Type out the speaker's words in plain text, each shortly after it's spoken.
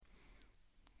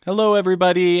Hello,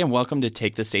 everybody, and welcome to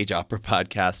Take the Stage Opera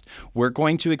podcast. We're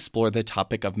going to explore the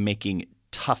topic of making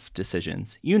tough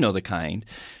decisions. You know the kind.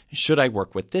 Should I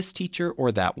work with this teacher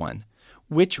or that one?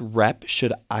 Which rep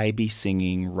should I be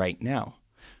singing right now?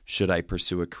 Should I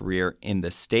pursue a career in the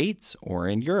States or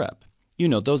in Europe? You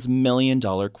know, those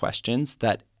million-dollar questions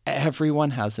that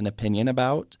everyone has an opinion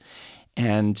about.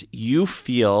 And you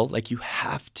feel like you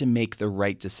have to make the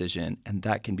right decision, and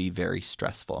that can be very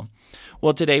stressful.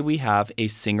 Well, today we have a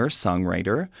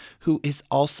singer-songwriter who is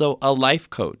also a life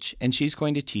coach, and she's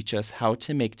going to teach us how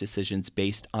to make decisions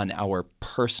based on our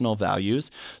personal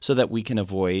values so that we can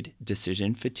avoid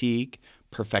decision fatigue,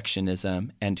 perfectionism,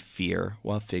 and fear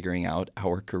while figuring out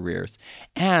our careers.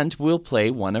 And we'll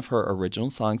play one of her original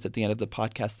songs at the end of the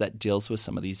podcast that deals with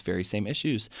some of these very same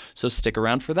issues. So stick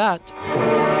around for that.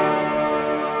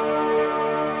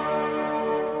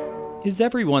 Is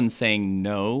everyone saying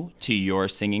no to your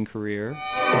singing career?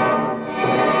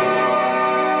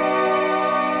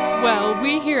 Well,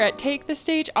 we here at Take the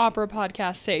Stage Opera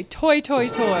podcast say toy, toy,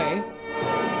 toy.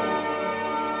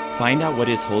 Find out what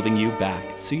is holding you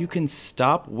back so you can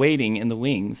stop waiting in the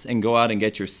wings and go out and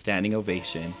get your standing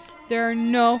ovation. There are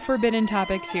no forbidden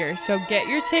topics here, so get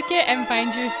your ticket and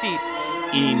find your seat.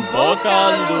 In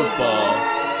Boca Lupo.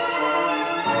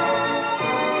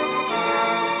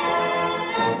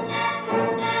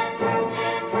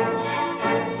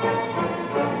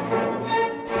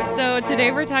 So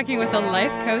today we're talking with a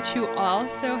life coach who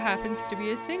also happens to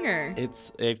be a singer.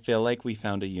 I feel like we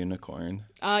found a unicorn.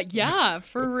 Yeah,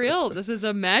 for real. This is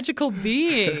a magical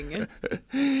being.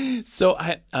 So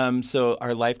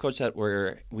our life coach that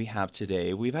we have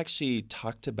today, we've actually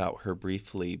talked about her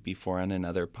briefly before on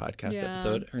another podcast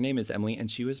episode. Her name is Emily,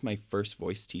 and she was my first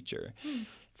voice teacher.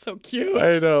 So cute.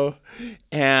 I know.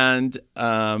 And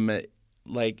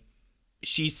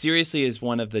she seriously is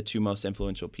one of the two most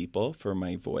influential people for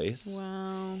my voice.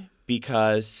 Wow.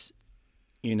 Because,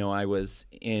 I was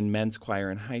in men's choir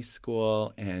in high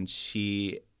school, and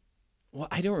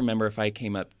I don't remember if I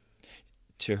came up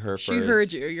to her first. She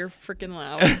heard you. You're freaking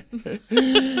loud.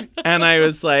 And I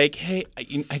was like, hey,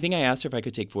 I think I asked her if I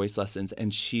could take voice lessons,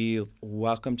 and she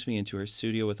welcomed me into her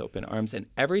studio with open arms. And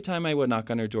every time I would knock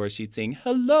on her door, she'd sing,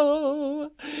 hello.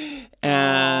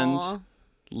 And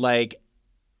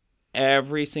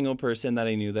every single person that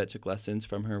I knew that took lessons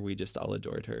from her, we just all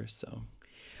adored her. So,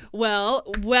 well,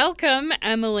 welcome,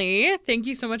 Emily. Thank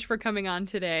you so much for coming on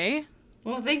today.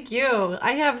 Well, thank you.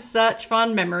 I have such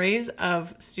fond memories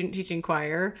of student teaching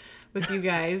choir with you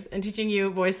guys and teaching you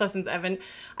voice lessons, Evan.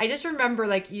 I just remember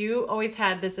you always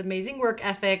had this amazing work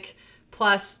ethic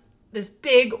plus this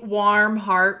big warm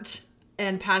heart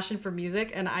and passion for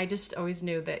music. And I just always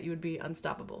knew that you would be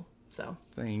unstoppable. So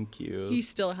thank you. He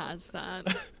still has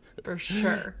that. For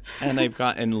sure. And I've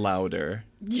gotten louder.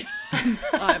 Yeah,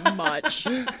 much.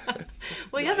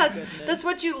 Well, yeah, that's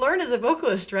what you learn as a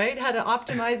vocalist, right? How to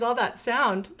optimize all that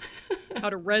sound. How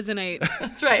to resonate.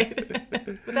 That's right.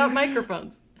 Without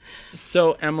microphones.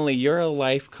 So, Emily, you're a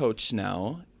life coach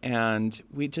now. And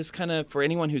we just for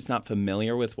anyone who's not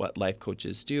familiar with what life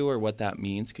coaches do or what that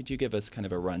means, could you give us kind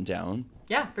of a rundown?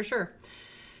 Yeah, for sure.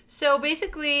 So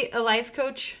basically, a life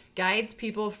coach guides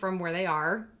people from where they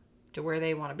are to where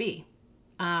they want to be.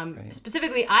 Right.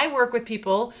 Specifically, I work with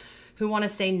people who want to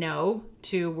say no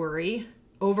to worry,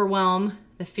 overwhelm,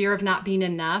 the fear of not being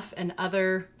enough, and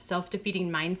other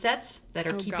self-defeating mindsets that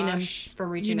are keeping them from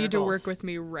reaching their goals. You need to work with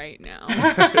me right now.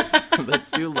 Let's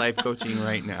do life coaching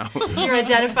right now. You're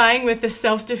identifying with the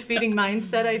self-defeating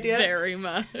mindset idea? Very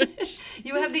much.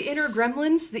 You have the inner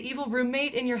gremlins, the evil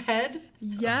roommate in your head?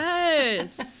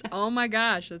 Yes. Oh my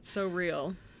gosh, that's so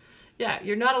real. Yeah,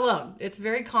 you're not alone. It's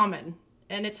very common.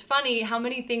 And it's funny how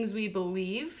many things we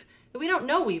believe that we don't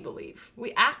know we believe.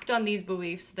 We act on these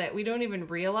beliefs that we don't even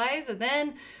realize. And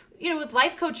then, with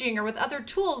life coaching or with other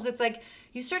tools, it's like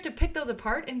you start to pick those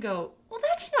apart and go, well,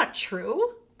 that's not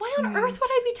true. Why on earth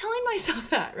would I be telling myself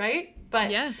that, right?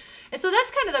 But yes. And so that's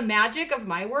kind of the magic of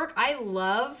my work. I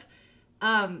love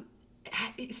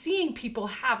seeing people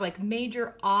have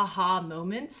major aha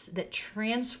moments that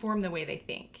transform the way they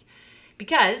think.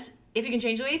 Because if you can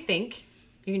change the way you think,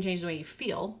 you can change the way you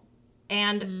feel.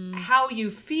 And how you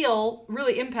feel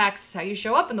really impacts how you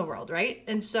show up in the world, right?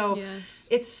 And so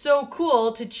It's so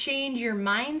cool to change your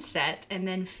mindset and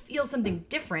then feel something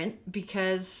different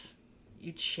because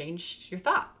you changed your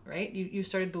thought, right? You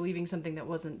started believing something that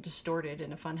wasn't distorted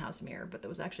in a funhouse mirror, but that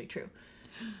was actually true.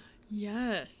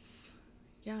 Yes.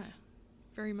 Yeah,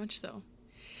 very much so.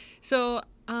 So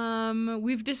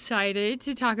We've decided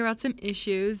to talk about some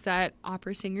issues that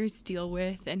opera singers deal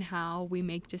with and how we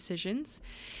make decisions.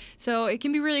 So it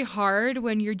can be really hard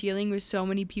when you're dealing with so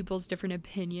many people's different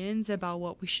opinions about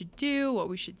what we should do, what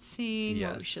we should sing,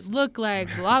 what we should look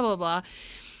like, blah, blah, blah.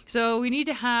 So we need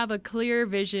to have a clear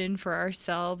vision for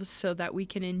ourselves so that we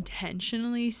can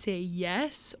intentionally say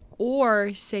yes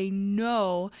or say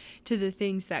no to the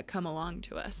things that come along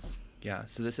to us. Yeah,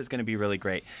 so this is going to be really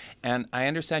great. And I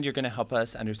understand you're going to help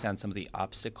us understand some of the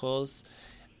obstacles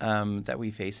that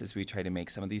we face as we try to make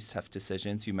some of these tough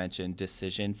decisions. You mentioned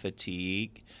decision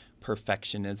fatigue,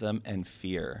 perfectionism, and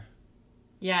fear.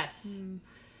 Yes.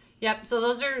 Yep. So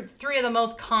those are three of the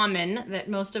most common that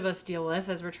most of us deal with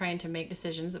as we're trying to make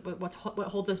decisions, what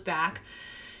holds us back.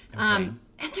 Okay.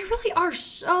 And there really are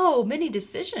so many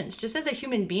decisions just as a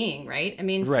human being, right? I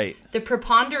mean, the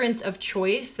preponderance of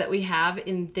choice that we have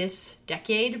in this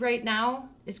decade right now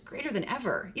is greater than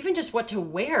ever. Even just what to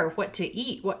wear, what to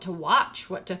eat, what to watch,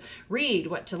 what to read,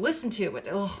 what to listen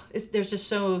to. There's just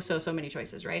so many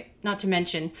choices, right? Not to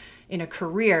mention in a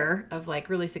career of like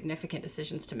really significant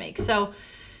decisions to make. So,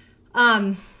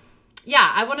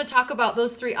 I want to talk about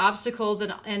those three obstacles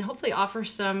and hopefully offer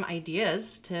some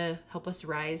ideas to help us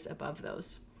rise above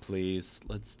those. Please,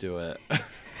 let's do it.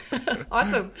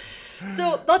 Awesome.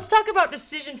 So let's talk about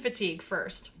decision fatigue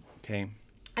first. Okay.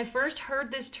 I first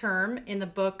heard this term in the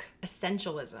book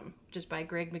Essentialism, which is by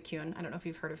Greg McKeown. I don't know if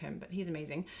you've heard of him, but he's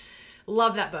amazing.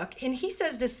 Love that book. And he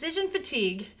says decision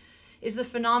fatigue is the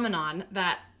phenomenon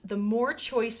that the more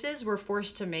choices we're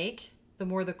forced to make, the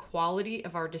more the quality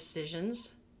of our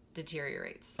decisions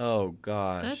deteriorates. Oh,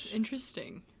 gosh. That's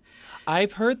interesting.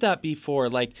 I've heard that before.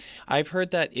 Like, I've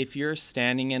heard that if you're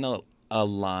standing in a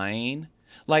line,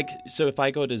 like, so if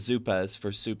I go to Zupa's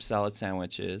for soup salad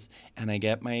sandwiches and I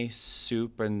get my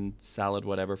soup and salad,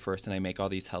 whatever, first, and I make all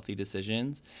these healthy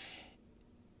decisions,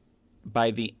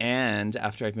 by the end,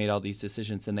 after I've made all these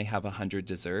decisions, then they have 100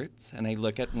 desserts. And I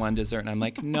look at one dessert and I'm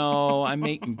like, no, I'm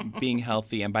being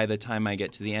healthy. And by the time I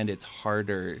get to the end, it's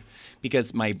harder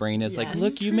because my brain is like,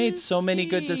 look, you made so many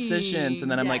good decisions. And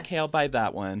then I'm like, hey, I'll buy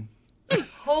that one.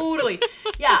 Totally.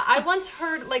 Yeah, I once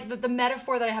heard like the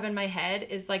metaphor that I have in my head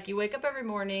is like you wake up every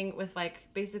morning with like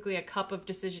basically a cup of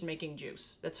decision-making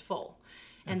juice that's full.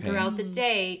 And throughout the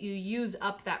day, you use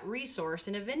up that resource.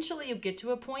 And eventually you get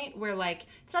to a point where, like,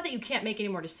 it's not that you can't make any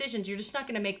more decisions. You're just not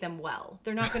going to make them well.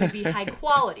 They're not going to be high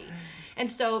quality. And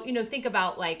so, think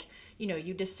about, like,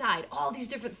 you decide all these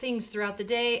different things throughout the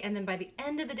day. And then by the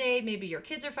end of the day, maybe your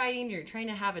kids are fighting. You're trying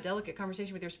to have a delicate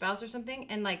conversation with your spouse or something.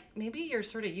 And, like, maybe you're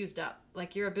sort of used up.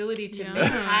 Like, your ability to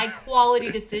make high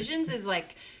quality decisions is,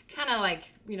 like, kind of, like,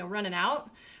 running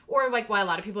out. Or like why a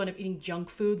lot of people end up eating junk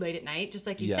food late at night, just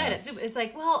like you said. It's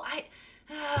like, well,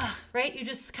 right? You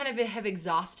just kind of have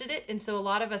exhausted it. And so a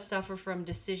lot of us suffer from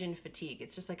decision fatigue.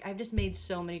 It's just like, I've just made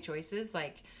so many choices.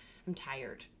 Like, I'm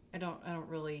tired. I don't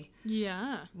really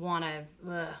want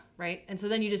to, right? And so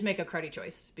then you just make a cruddy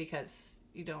choice because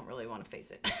you don't really want to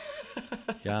face it.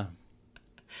 Yeah.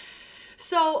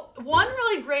 So one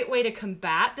really great way to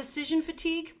combat decision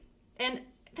fatigue, and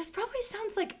this probably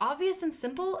sounds like obvious and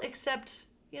simple, except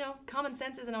common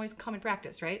sense isn't always common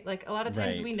practice, right? Like a lot of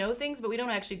times we know things, but we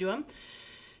don't actually do them.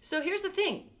 So here's the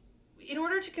thing. In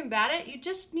order to combat it, you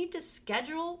just need to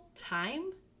schedule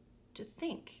time to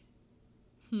think.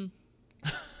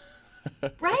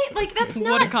 Right? Like that's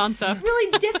not what a concept.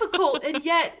 Really difficult and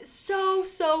yet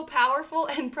so powerful,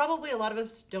 and probably a lot of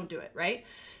us don't do it, right?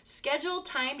 Schedule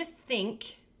time to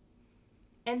think,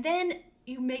 and then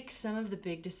you make some of the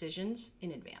big decisions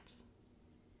in advance.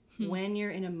 When you're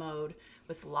in a mode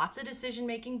with lots of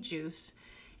decision-making juice,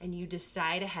 and you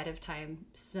decide ahead of time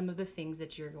some of the things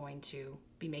that you're going to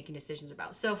be making decisions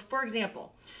about. So, for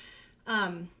example,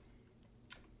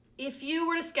 if you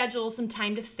were to schedule some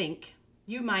time to think,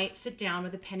 you might sit down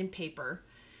with a pen and paper,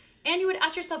 and you would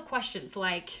ask yourself questions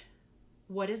like,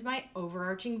 what is my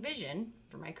overarching vision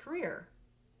for my career?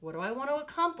 What do I want to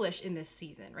accomplish in this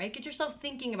season, right? Get yourself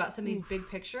thinking about some of these big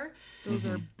picture. Those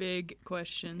are big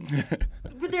questions.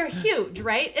 They're huge,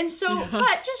 right? And so,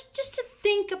 but just to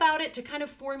think about it, to kind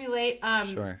of formulate.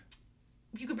 Sure.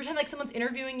 You could pretend like someone's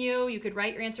interviewing you. You could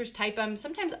write your answers, type them.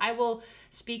 Sometimes I will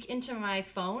speak into my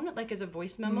phone, like as a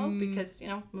voice memo, because,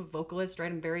 I'm a vocalist,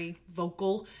 right? I'm very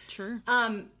vocal. Sure.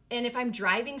 And if I'm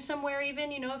driving somewhere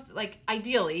even, if like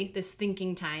ideally this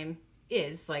thinking time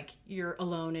is like you're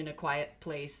alone in a quiet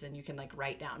place and you can like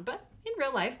write down. But in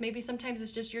real life, maybe sometimes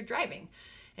it's just you're driving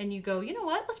and you go, you know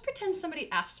what? Let's pretend somebody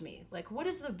asked me, like, what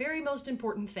is the very most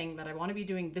important thing that I want to be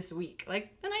doing this week?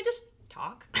 Like, then I just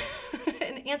talk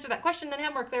and answer that question and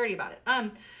have more clarity about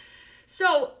it.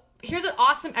 So here's an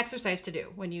awesome exercise to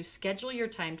do when you schedule your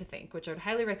time to think, which I would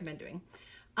highly recommend doing.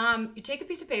 You take a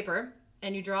piece of paper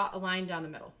and you draw a line down the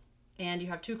middle, and you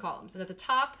have 2 columns. And at the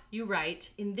top, you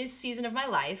write, in this season of my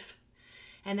life.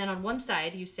 And then on one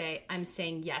side, you say, I'm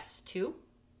saying yes to.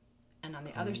 And on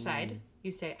the other side,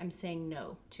 you say, I'm saying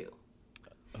no to.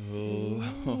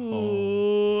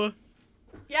 Ooh.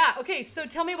 Yeah, okay, so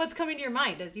tell me what's coming to your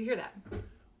mind as you hear that.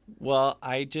 Well,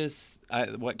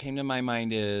 what came to my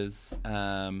mind is...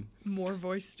 More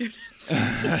voice students.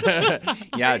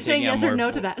 yeah, saying yes or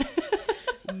no to that.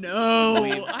 No,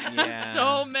 I have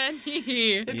so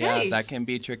many. Okay. Yeah, that can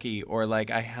be tricky. Or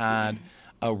like I had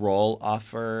a role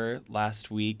offer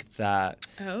last week that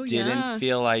didn't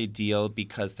feel ideal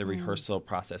because the rehearsal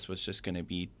process was just going to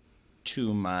be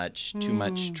too much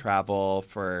travel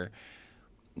for,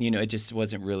 it just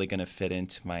wasn't really going to fit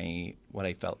into what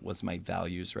I felt was my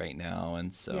values right now.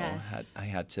 And so I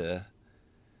had to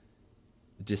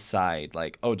decide,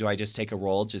 like, do I just take a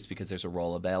role just because there's a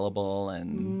role available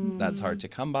and that's hard to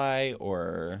come by,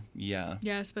 or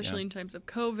especially in times of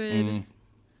COVID.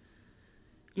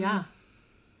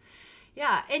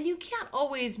 Yeah, and you can't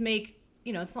always make,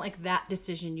 it's not like that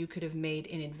decision you could have made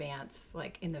in advance,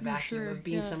 like in the vacuum of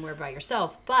being somewhere by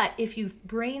yourself. But if you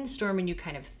brainstorm and you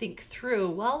kind of think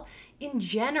through, well, in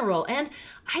general, and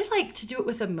I like to do it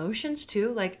with emotions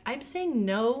too, like I'm saying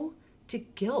no to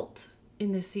guilt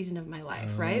in this season of my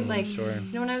life, right? Like,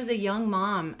 when I was a young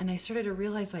mom and I started to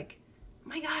realize, like,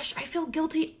 my gosh, I feel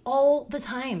guilty all the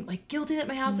time. Like, guilty that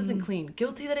my house isn't clean,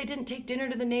 guilty that I didn't take dinner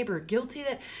to the neighbor, guilty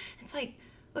that it's like,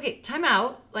 okay, time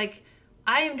out. Like,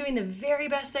 I am doing the very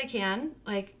best I can.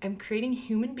 Like, I'm creating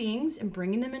human beings and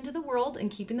bringing them into the world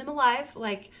and keeping them alive.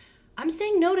 Like, I'm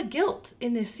saying no to guilt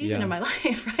in this season of my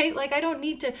life, right? Like, I don't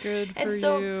need to. Good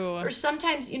for you. Or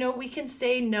sometimes, we can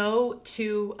say no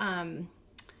to,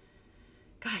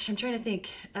 gosh, I'm trying to think.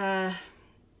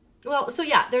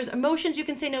 There's emotions you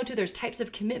can say no to. There's types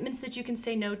of commitments that you can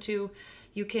say no to.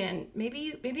 You can,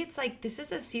 maybe it's like, this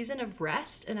is a season of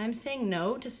rest, and I'm saying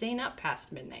no to staying up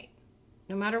past midnight,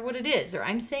 no matter what it is. Or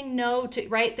I'm saying no to,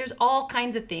 right? There's all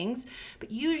kinds of things.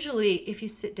 But usually, if you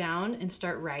sit down and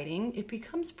start writing, it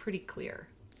becomes pretty clear.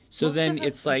 So then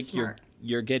it's like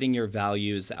you're getting your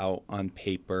values out on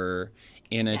paper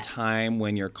in a time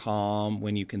when you're calm,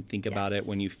 when you can think about it,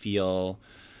 when you feel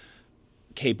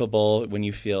capable, when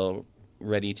you feel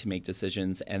ready to make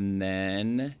decisions, and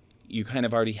then you kind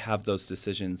of already have those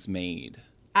decisions made.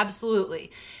 Absolutely.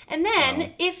 And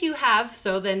then if you have,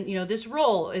 this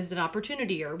role is an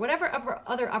opportunity, or whatever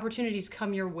other opportunities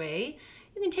come your way,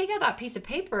 you can take out that piece of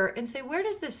paper and say, where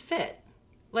does this fit?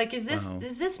 Like, is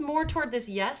this more toward this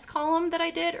yes column that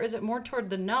I did, or is it more toward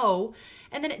the no?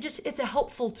 And then it's a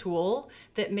helpful tool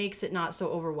that makes it not so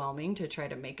overwhelming to try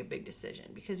to make a big decision,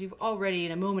 because you've already,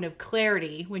 in a moment of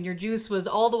clarity, when your juice was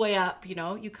all the way up,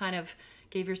 you kind of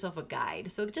gave yourself a guide.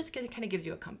 So it just kind of gives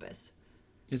you a compass.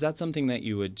 Is that something that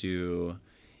you would do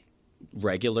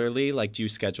regularly? Like, do you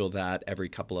schedule that every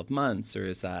couple of months, or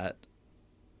is that?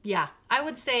 Yeah, I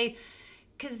would say,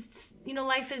 because,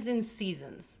 life is in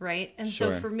seasons, right? And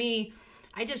so for me,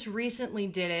 I just recently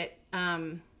did it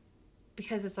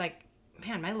because it's like,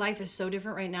 man, my life is so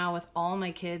different right now with all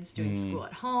my kids doing school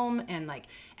at home, and like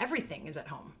everything is at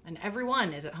home and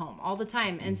everyone is at home all the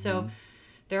time. And so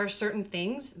there are certain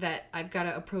things that I've got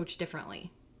to approach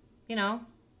differently,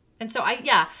 And so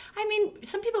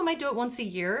some people might do it once a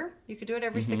year. You could do it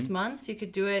every 6 months. You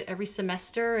could do it every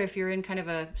semester if you're in kind of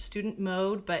a student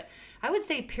mode. But I would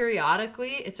say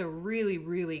periodically, it's a really,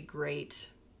 really great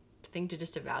thing to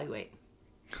just evaluate.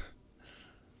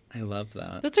 I love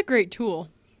that. That's a great tool.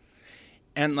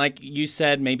 And like you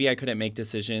said, maybe I couldn't make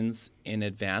decisions in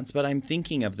advance, but I'm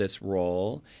thinking of this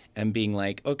role and being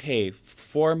like, okay,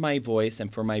 for my voice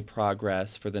and for my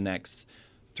progress for the next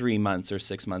 3 months or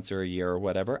 6 months or a year or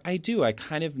whatever, I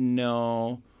kind of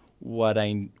know what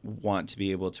I want to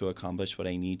be able to accomplish, what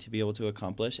I need to be able to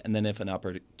accomplish. And then if an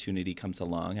opportunity comes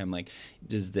along, I'm like,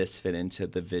 does this fit into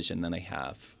the vision that I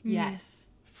have? Yes.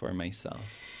 For myself.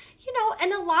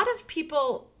 And a lot of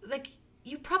people, like,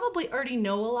 you probably already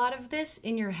know a lot of this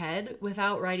in your head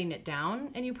without writing it down.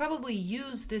 And you probably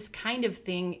use this kind of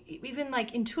thing even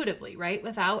like intuitively, right?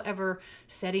 Without ever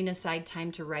setting aside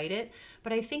time to write it.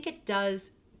 But I think it does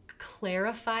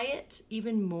clarify it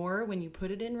even more when you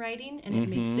put it in writing, and it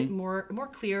makes it more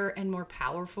clear and more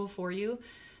powerful for you.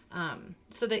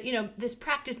 So that, this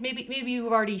practice, maybe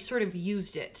you've already sort of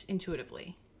used it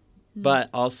intuitively. But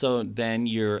also then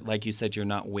you're, like you said, you're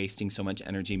not wasting so much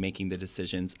energy making the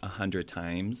decisions 100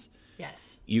 times.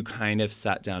 Yes. You kind of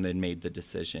sat down and made the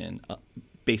decision,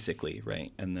 basically,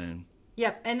 right? And then...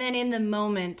 Yep. And then in the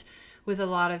moment with a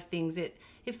lot of things, it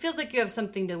it feels like you have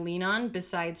something to lean on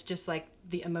besides just like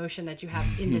the emotion that you have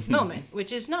in this moment,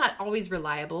 which is not always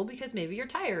reliable because maybe you're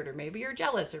tired or maybe you're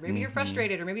jealous or maybe you're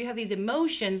frustrated or maybe you have these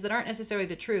emotions that aren't necessarily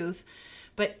the truth.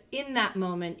 But in that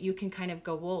moment, you can kind of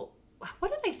go, well,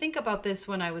 what did I think about this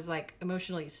when I was like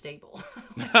emotionally stable?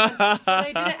 When I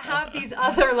didn't have these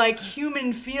other like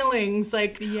human feelings,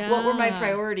 like what were my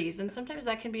priorities? And sometimes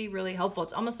that can be really helpful.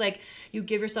 It's almost like you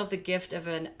give yourself the gift of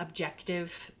an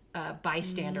objective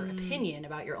bystander opinion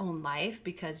about your own life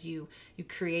because you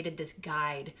created this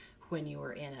guide when you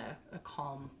were in a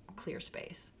calm, clear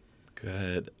space.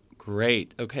 Good.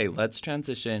 Great. Okay, let's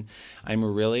transition. I'm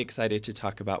really excited to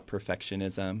talk about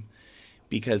perfectionism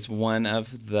because one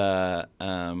of the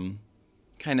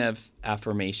kind of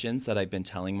affirmations that I've been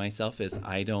telling myself is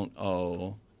I don't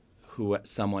owe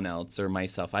someone else or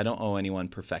myself, I don't owe anyone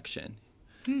perfection.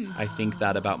 I think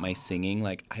that about my singing,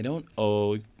 like I don't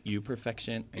owe you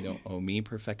perfection, I don't owe me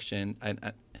perfection,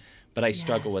 but I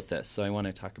struggle with this, so I want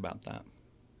to talk about that.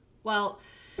 Well,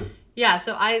 yeah,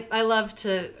 so I love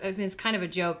to, I mean, it's kind of a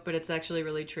joke, but it's actually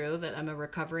really true that I'm a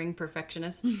recovering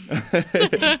perfectionist.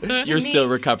 You're still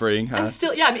recovering, huh?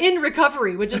 I'm in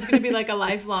recovery, which is going to be like a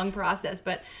lifelong process.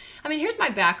 But I mean, here's my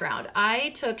background.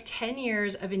 I took 10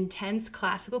 years of intense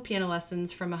classical piano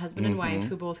lessons from a husband and wife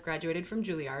who both graduated from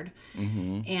Juilliard.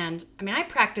 And I mean, I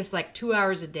practiced like 2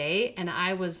 hours a day, and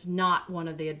I was not one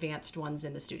of the advanced ones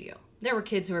in the studio. There were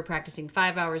kids who were practicing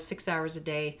 5 hours, 6 hours a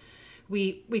day.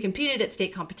 We competed at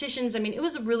state competitions. I mean, it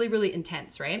was really, really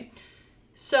intense, right?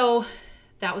 So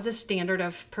that was a standard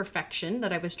of perfection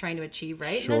that I was trying to achieve,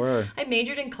 right? Sure. I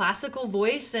majored in classical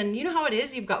voice, and you know how it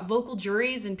is. You've got vocal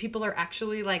juries, and people are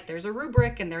actually like, there's a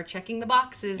rubric, and they're checking the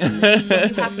boxes, and this is what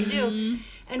you have to do.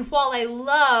 And while I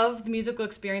love the musical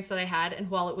experience that I had, and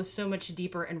while it was so much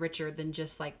deeper and richer than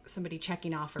just like somebody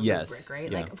checking off a rubric, right?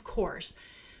 Yeah. Like, of course.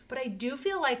 But I do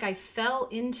feel like I fell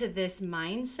into this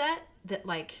mindset that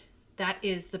like, that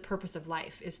is the purpose of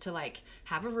life, is to like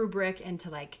have a rubric and to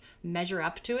like measure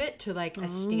up to it to like a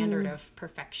standard of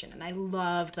perfection. And I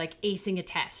loved like acing a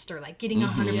test or like getting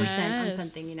 100% on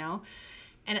something, you know?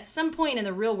 And at some point in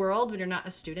the real world, when you're not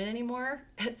a student anymore,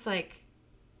 it's like,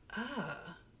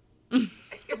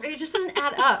 it just doesn't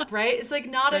add up, right? It's like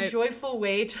not a joyful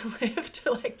way to live,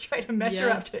 to like try to measure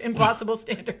up to impossible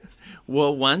standards.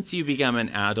 Well, once you become an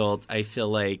adult, I feel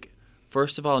like,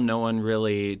 first of all, no one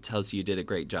really tells you did a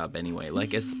great job anyway.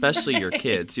 Like, especially your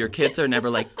kids. Your kids are never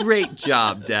like, great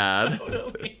job, Dad.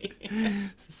 Totally.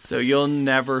 So you'll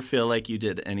never feel like you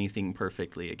did anything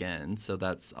perfectly again. So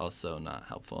that's also not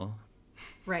helpful.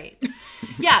 Right.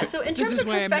 Yeah, so in terms of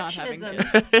why I'm not having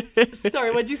perfectionism...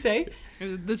 Sorry, what'd you say?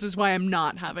 This is why I'm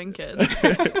not having kids.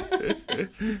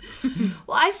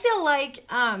 Well, I feel like...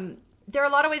 there are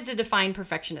a lot of ways to define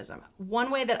perfectionism.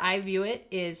 One way that I view it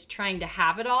is trying to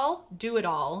have it all, do it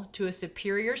all to a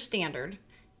superior standard.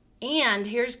 And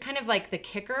here's kind of like the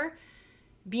kicker,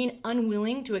 being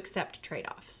unwilling to accept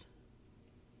trade-offs.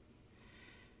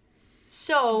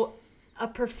 So a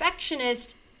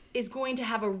perfectionist is going to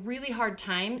have a really hard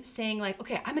time saying like,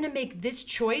 okay, I'm going to make this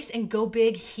choice and go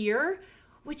big here,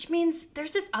 which means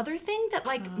there's this other thing that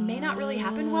like may not really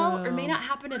happen well or may not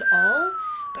happen at all.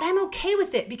 But I'm okay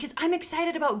with it because I'm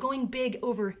excited about going big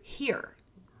over here.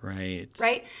 Right.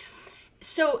 Right?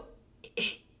 So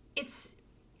it's,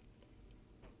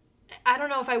 I don't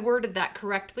know if I worded that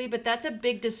correctly, but that's a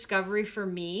big discovery for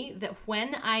me that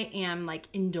when I am like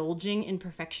indulging in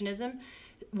perfectionism,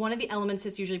 one of the elements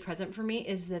that's usually present for me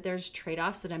is that there's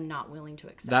trade-offs that I'm not willing to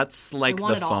accept. That's like the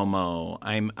FOMO.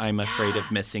 I'm afraid of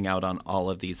missing out on all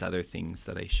of these other things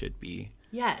that I should be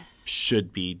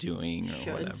doing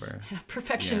or whatever. Yeah,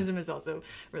 perfectionism is also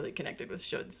really connected with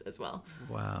shoulds as well.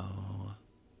 Wow.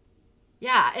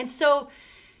 Yeah, and so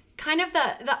kind of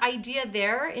the idea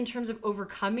there in terms of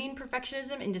overcoming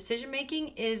perfectionism in decision making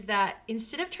is that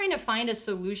instead of trying to find a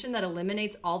solution that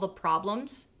eliminates all the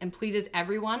problems and pleases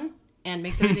everyone and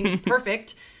makes everything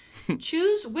perfect,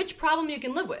 choose which problem you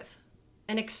can live with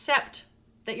and accept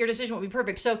that your decision won't be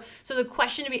perfect. So the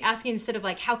question to be asking instead of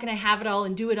like, how can I have it all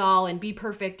and do it all and be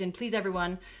perfect and please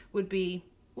everyone would be,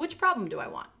 which problem do I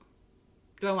want?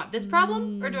 Do I want this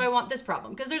problem or do I want this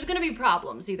problem? Because there's going to be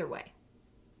problems either way.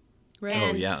 Right.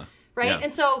 And, Oh, yeah. Right. Yeah.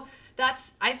 And so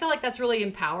I feel like that's really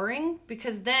empowering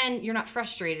because then you're not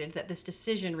frustrated that this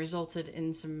decision resulted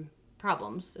in some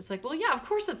problems. It's like, well, yeah, of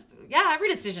course every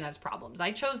decision has problems.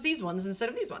 I chose these ones instead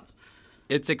of these ones.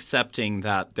 It's accepting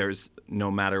that there's, no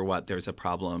matter what, there's a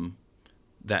problem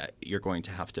that you're going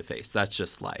to have to face. That's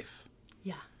just life.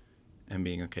 Yeah. And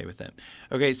being okay with it.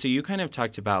 Okay, so you kind of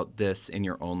talked about this in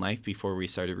your own life before we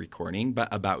started recording, but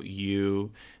about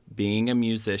you being a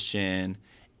musician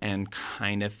and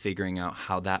kind of figuring out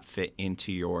how that fit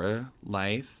into your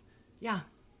life. Yeah.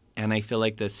 And I feel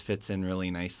like this fits in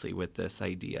really nicely with this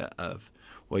idea of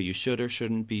what you should or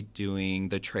shouldn't be doing,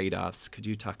 the trade-offs. Could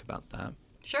you talk about that?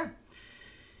 Sure.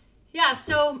 Yeah,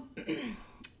 so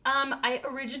I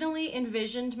originally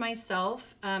envisioned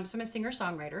myself, so I'm a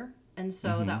singer-songwriter, and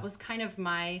so that was kind of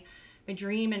my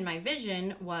dream and my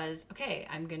vision was, okay,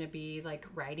 I'm going to be like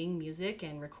writing music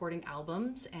and recording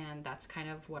albums, and that's kind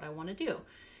of what I want to do.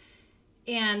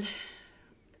 And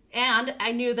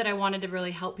I knew that I wanted to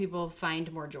really help people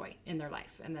find more joy in their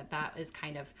life, and that is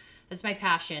kind of, that's my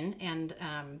passion. And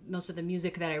most of the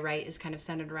music that I write is kind of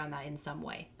centered around that in some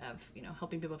way of, you know,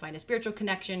 helping people find a spiritual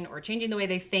connection or changing the way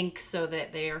they think so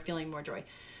that they are feeling more joy.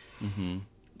 Mm-hmm.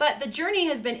 But the journey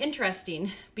has been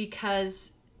interesting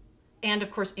because, and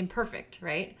of course imperfect,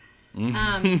 right?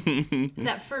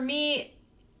 That for me,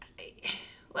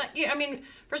 I mean,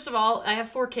 first of all, I have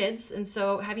 4 kids, and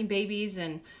so having babies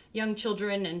and young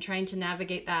children and trying to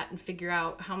navigate that and figure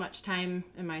out how much time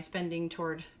am I spending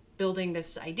toward building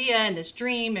this idea and this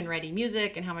dream and writing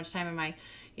music, and how much time am I,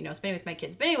 you know, spending with my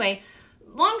kids. But anyway,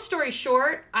 long story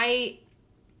short, I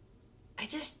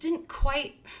just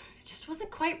it just wasn't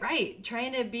quite right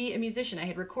trying to be a musician. I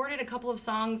had recorded a couple of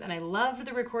songs and I loved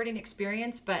the recording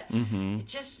experience, but it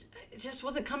just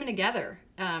wasn't coming together,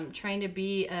 trying to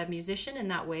be a musician in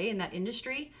that way, in that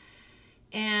industry.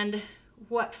 And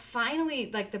what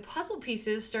finally, like, the puzzle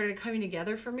pieces started coming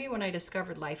together for me when I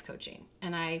discovered life coaching.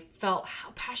 And I felt how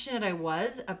passionate I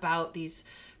was about these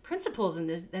principles and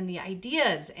the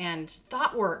ideas and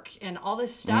thought work and all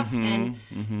this stuff. And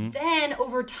then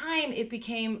over time it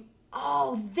became,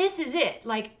 oh, this is it.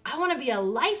 Like, I want to be a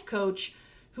life coach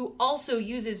who also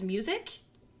uses music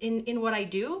in what I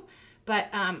do, but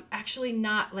actually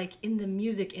not like in the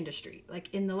music industry,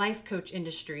 like in the life coach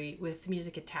industry with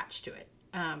music attached to it.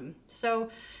 So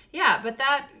yeah, but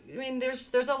that, I mean,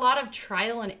 there's a lot of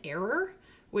trial and error,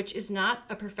 which is not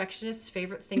a perfectionist's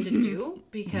favorite thing to do,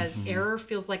 because error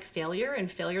feels like failure,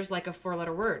 and failure's like a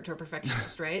 4-letter word to a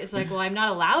perfectionist, right? It's like, well, I'm not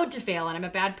allowed to fail, and I'm a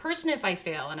bad person if I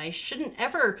fail, and I shouldn't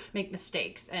ever make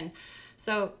mistakes. And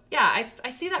so, yeah, I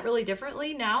see that really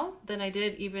differently now than I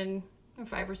did even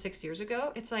 5 or 6 years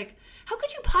ago. It's like, how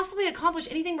could you possibly accomplish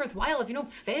anything worthwhile if you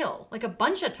don't fail like a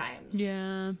bunch of times?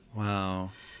 Yeah.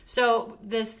 Wow. So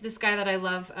this guy that I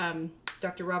love,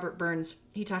 Dr. Robert Burns,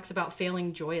 he talks about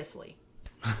failing joyously.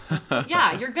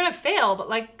 Yeah, you're going to fail, but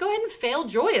like, go ahead and fail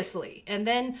joyously and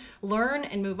then learn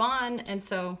and move on. And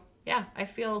so, yeah, I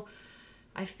feel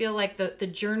like the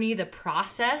journey, the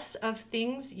process of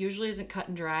things usually isn't cut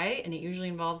and dry, and it usually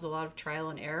involves a lot of trial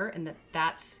and error, and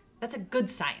that's a good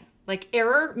sign. Like,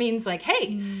 error means like, hey,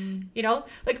 you know,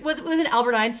 like wasn't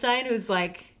Albert Einstein who's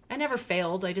like, I never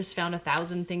failed, I just found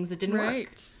 1,000 things that didn't work.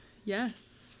 Right.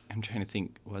 Yes. I'm trying to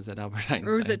think, was it Albert Einstein?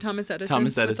 Or was it Thomas Edison?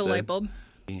 Thomas With Edison. the light bulb?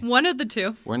 One of the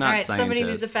two. We're not All right, scientists. somebody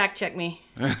needs to fact check me.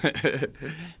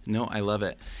 No, I love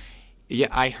it. Yeah,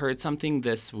 I heard something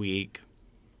this week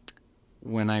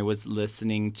when I was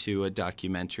listening to a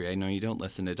documentary. I know you don't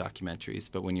listen to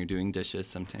documentaries, but when you're doing dishes,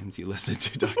 sometimes you listen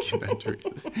to documentaries.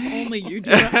 Only you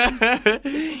do.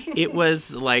 It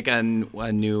was like a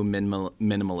new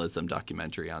minimalism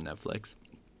documentary on Netflix.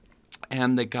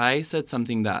 And the guy said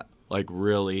something that like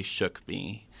really shook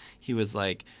me. He was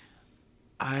like,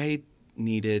 I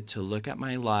needed to look at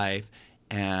my life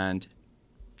and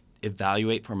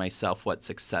evaluate for myself what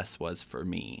success was for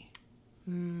me.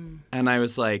 And I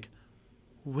was like,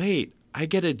 wait, I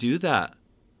get to do that.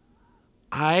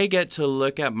 I get to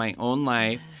look at my own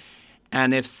life,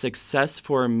 and if success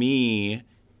for me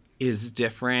is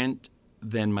different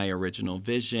than my original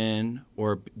vision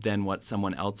or than what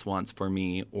someone else wants for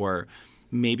me, or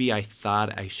maybe I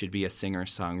thought I should be a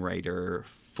singer-songwriter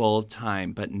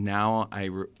full-time, but now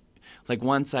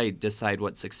once I decide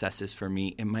what success is for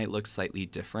me, it might look slightly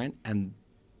different, and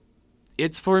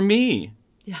it's for me.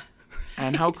 Yeah.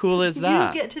 And how cool is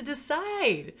that? You get to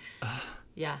decide.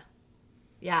 Yeah.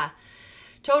 Yeah.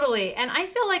 Totally. And I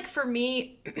feel like for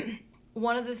me,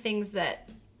 one of the things that,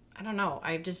 I don't know,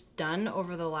 I've just done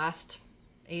over the last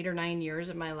 8 or 9 years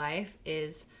of my life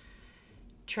is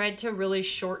tried to really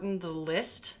shorten the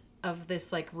list of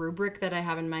this like rubric that I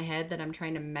have in my head that I'm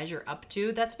trying to measure up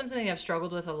to. That's been something I've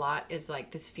struggled with a lot, is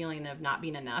like this feeling of not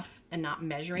being enough and not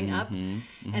measuring up.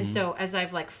 And so as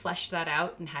I've like fleshed that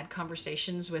out and had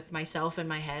conversations with myself in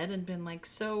my head and been like,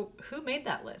 so who made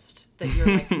that list that you're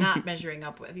like not measuring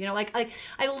up with? You know, like I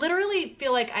literally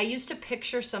feel like I used to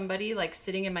picture somebody like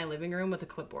sitting in my living room with a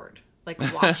clipboard, like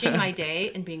watching my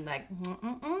day and being like,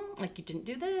 Like you didn't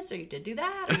do this or you did do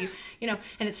that or you know,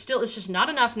 and it's just not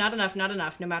enough, not enough, not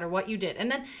enough, no matter what you did. And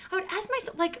then I would ask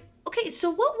myself, like, okay, so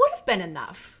what would have been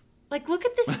enough? Like, look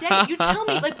at this day. You tell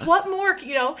me, like, what more,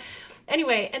 you know?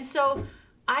 Anyway, and so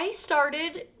I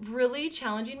started really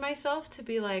challenging myself to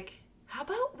be like, how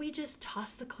about we just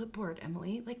toss the clipboard,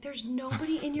 Emily? Like, there's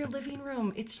nobody in your living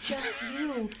room. It's just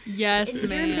you. Yes, and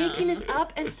ma'am. You're making this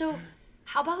up. And so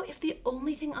how about if the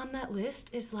only thing on that list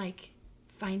is, like,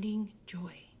 finding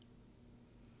joy?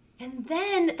 And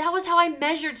then that was how I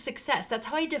measured success. That's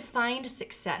how I defined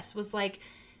success, was like,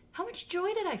 how much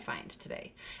joy did I find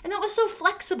today? And that was so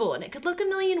flexible, and it could look a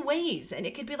million ways. And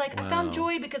it could be like, I found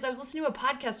joy because I was listening to a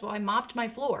podcast while I mopped my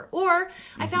floor. Or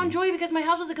I found joy because my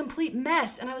house was a complete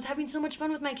mess and I was having so much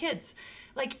fun with my kids.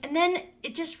 Like, and then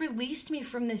it just released me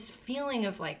from this feeling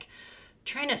of like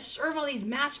trying to serve all these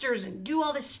masters and do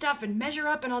all this stuff and measure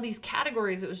up in all these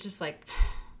categories. It was just like,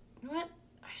 you know what?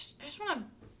 I just want to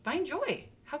find joy.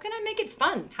 How can I make it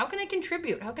fun? How can I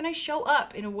contribute? How can I show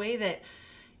up in a way that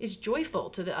is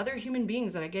joyful to the other human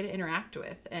beings that I get to interact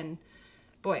with? And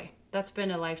boy, that's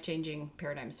been a life-changing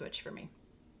paradigm switch for me.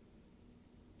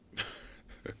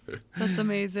 That's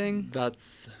amazing.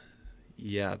 That's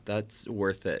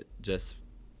worth it just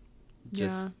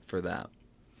for that.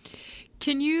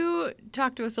 Can you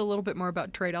talk to us a little bit more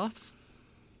about trade-offs?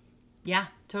 Yeah,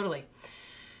 totally.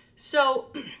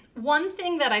 So one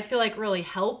thing that I feel like really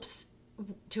helps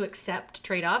to accept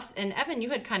trade-offs, and Evan, you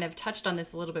had kind of touched on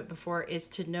this a little bit before, is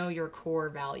to know your core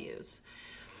values.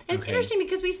 And it's interesting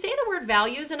because we say the word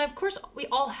values, and of course we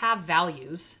all have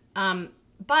values,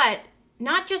 but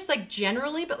not just like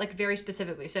generally, but like very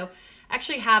specifically. So I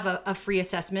actually have a free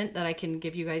assessment that I can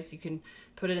give you guys. You can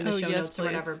put it in the show notes or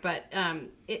whatever. But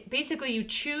it basically, you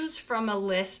choose from a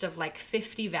list of like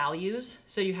 50 values.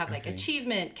 So you have like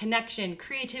achievement, connection,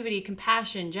 creativity,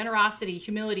 compassion, generosity,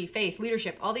 humility, faith,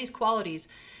 leadership, all these qualities.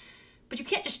 But you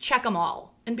can't just check them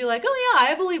all and be like, oh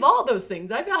yeah, I believe all those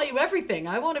things. I value everything.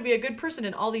 I want to be a good person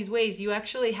in all these ways. You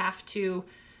actually have to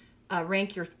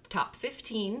rank your top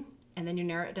 15, and then you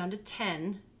narrow it down to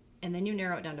 10, and then you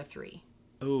narrow it down to 3.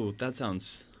 Oh, that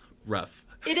sounds rough.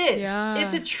 It is. Yeah.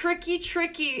 It's a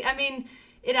tricky, I mean,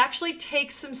 it actually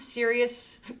takes some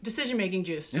serious decision-making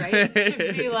juice, right?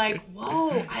 To be like,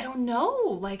 whoa, I don't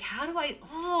know. Like, how do I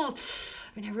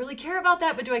mean, I really care about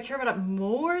that, but do I care about it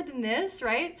more than this,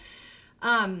 right?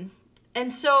 And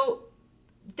so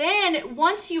then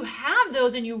once you have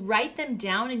those and you write them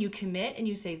down and you commit and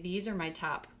you say, these are my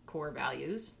top core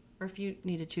values, or if you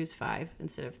need to choose 5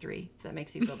 instead of 3, if that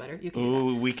makes you feel better, you can do that.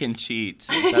 Ooh, we can cheat.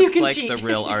 That's can like cheat. the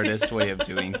real artist way of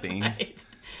doing things. Right.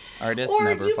 Artists Or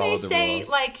never you follow may the say, rules.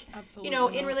 like, Absolutely you know,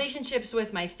 in not. relationships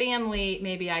with my family,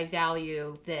 maybe I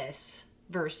value this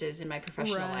versus in my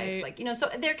professional life. Right. Like, you know, so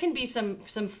there can be some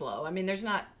flow. I mean, it's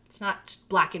not just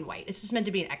black and white. It's just meant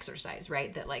to be an exercise,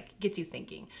 right? That like gets you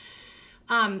thinking.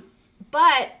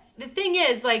 But the thing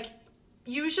is, like,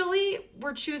 usually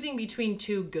we're choosing between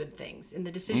 2 good things in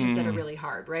the decisions that are really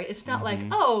hard, right? It's not like,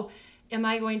 oh, am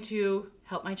I going to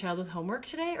help my child with homework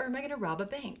today, or am I going to rob a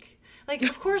bank? Like,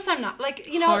 of course I'm not. Like,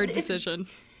 you know, Hard decision.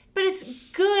 But it's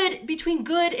good between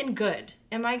good and good.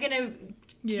 Am I going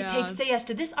Yeah. to say yes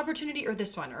to this opportunity or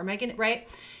this one? Or am I going to, right?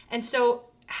 And so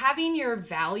having your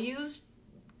values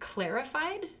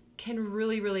clarified can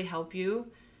really, really help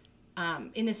you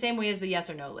in the same way as the yes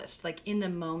or no list. Like in the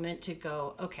moment to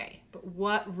go, okay, but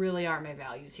what really are my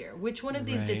values here? Which one of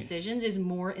these Right. decisions is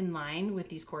more in line with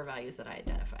these core values that I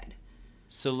identified?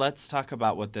 So let's talk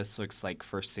about what this looks like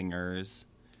for singers.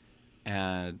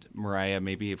 And Mariah,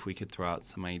 maybe if we could throw out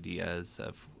some ideas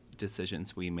of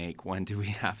decisions we make. When do we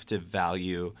have to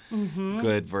value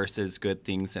good versus good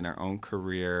things in our own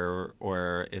career?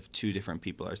 Or if 2 different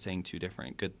people are saying 2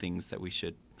 different good things that we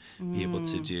should be able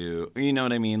to do. You know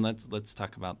what I mean? Let's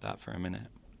talk about that for a minute.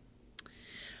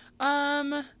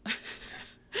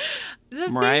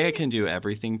 Mariah can do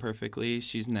everything perfectly.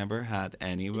 She's never had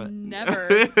any but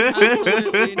Never.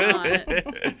 Absolutely not.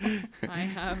 I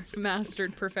have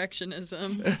mastered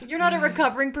perfectionism. You're not a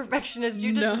recovering perfectionist.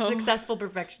 You're just No. a successful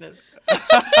perfectionist.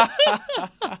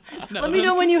 No, Let me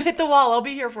know when you hit the wall. I'll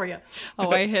be here for you.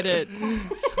 Oh, I hit it.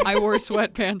 I wore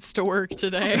sweatpants to work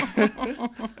today.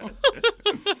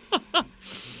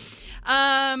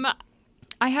 I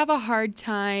have a hard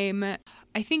time.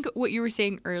 I think what you were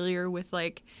saying earlier with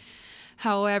like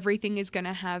how everything is going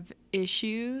to have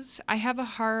issues. I have a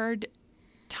hard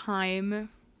time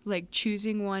like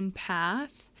choosing one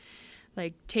path,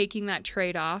 like taking that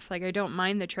trade-off. Like I don't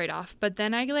mind the trade-off, but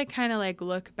then I like kind of like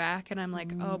look back and I'm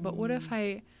like, oh, but what if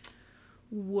I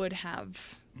would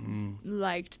have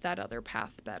liked that other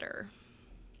path better?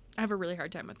 I have a really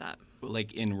hard time with that.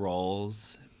 like in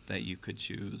roles that you could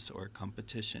choose, or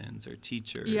competitions or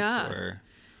teachers Yeah. or...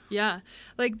 Yeah.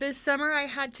 Like this summer I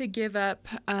had to give up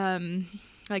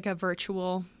like a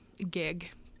virtual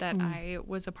gig that I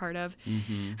was a part of.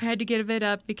 I had to give it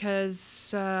up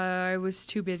because I was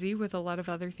too busy with a lot of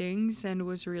other things and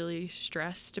was really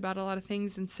stressed about a lot of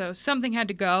things. And so something had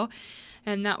to go.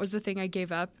 And that was the thing I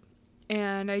gave up.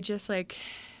 And I just like,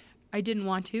 I didn't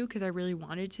want to because I really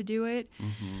wanted to do it.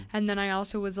 And then I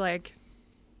also was like,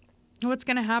 what's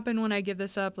going to happen when I give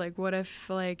this up? Like, what if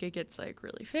like it gets like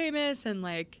really famous and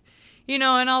like, you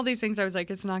know, and all these things. I was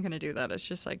like, it's not going to do that. It's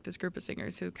just like this group of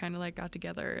singers who kind of like got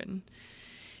together and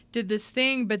did this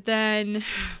thing. But then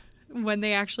when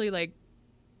they actually like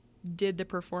did the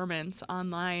performance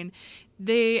online,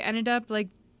 they ended up like,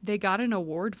 they got an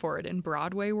award for it in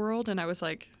Broadway world. And I was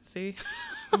like, see,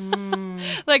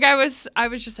 like I was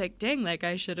just like, dang, like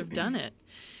I should have done it,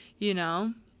 you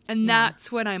know? And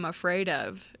that's what I'm afraid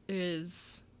of,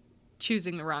 is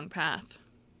choosing the wrong path,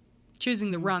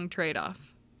 choosing the wrong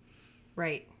trade-off.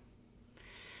 Right.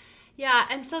 Yeah,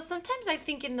 and so sometimes I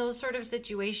think in those sort of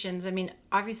situations, I mean,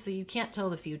 obviously you can't tell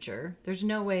the future. There's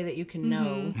no way that you can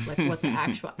know like what the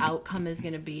actual outcome is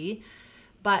going to be.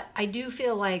 But I do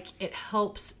feel like it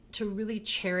helps to really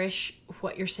cherish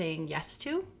what you're saying yes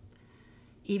to,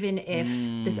 even if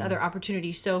this other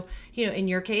opportunity. So, you know, in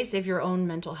your case, if your own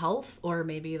mental health or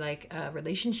maybe like a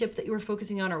relationship that you were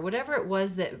focusing on or whatever it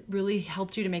was that really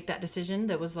helped you to make that decision,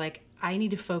 that was like, I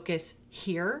need to focus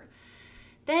here.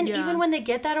 Then even when they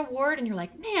get that award and you're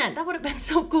like, man, that would have been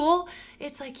so cool.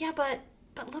 It's like, yeah, but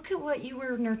look at what you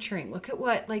were nurturing. Look at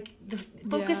what, like, the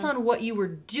focus on what you were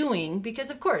doing, because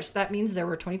of course that means there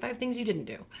were 25 things you didn't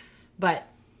do. But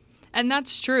and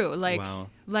that's true. Like, Wow.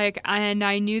 And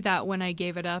I knew that when I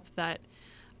gave it up, that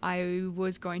I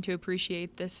was going to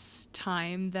appreciate this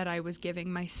time that I was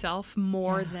giving myself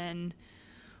more than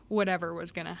whatever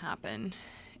was going to happen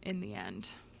in the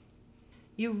end.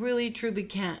 you really truly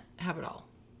can't have it all.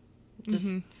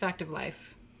 Just fact of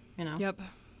life, you know. Yep.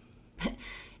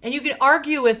 And you can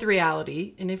argue with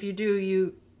reality, and if you do,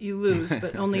 you lose,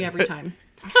 but only every time.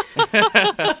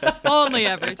 Only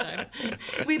every time.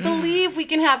 We believe we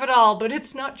can have it all, but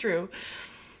it's not true.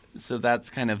 So that's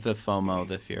kind of the FOMO,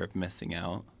 the fear of missing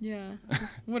out. Yeah.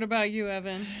 What about you,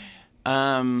 Evan?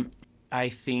 I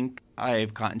think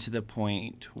I've gotten to the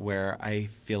point where I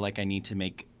feel like I need to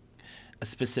make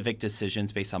specific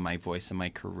decisions based on my voice and my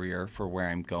career for where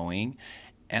I'm going.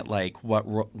 And like,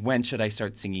 when should I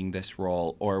start singing this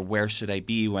role, or where should I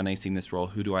be when I sing this role?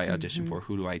 Who do I audition for?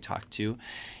 Who do I talk to?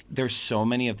 There's so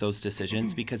many of those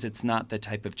decisions because it's not the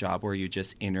type of job where you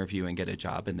just interview and get a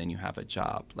job and then you have a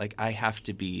job. Like, I have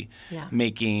to be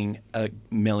making a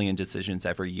million decisions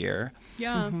every year.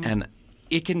 Yeah. And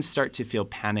it can start to feel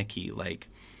panicky, like,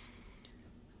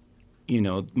 you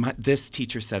know, this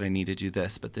teacher said I need to do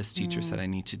this, but this teacher said I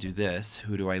need to do this.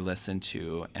 Who do I listen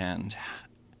to? And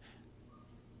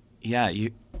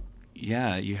you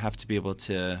have to be able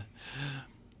to.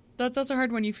 That's also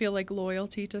hard when you feel like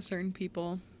loyalty to certain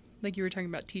people. Like you were talking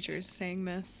about teachers saying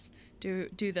this, do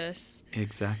this.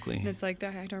 Exactly. And it's like,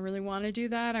 I don't really want to do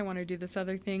that. I want to do this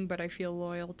other thing, but I feel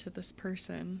loyal to this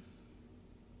person.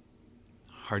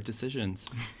 Hard decisions.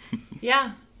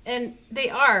 Yeah, and they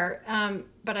are.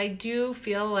 But I do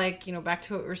feel like, you know, back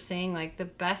to what we were saying, like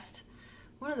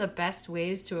one of the best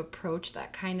ways to approach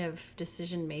that kind of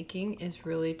decision making is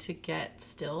really to get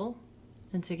still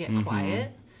and to get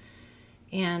quiet.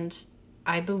 And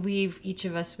I believe each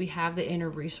of us, we have the inner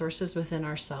resources within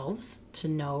ourselves to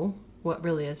know what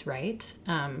really is right.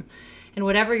 And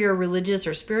whatever your religious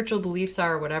or spiritual beliefs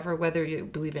are, whatever, whether you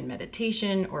believe in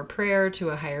meditation or prayer to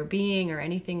a higher being or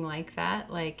anything like that,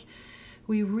 like,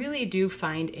 we really do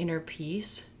find inner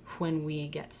peace when we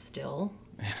get still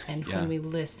and when we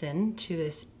listen to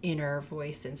this inner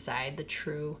voice inside, the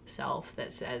true self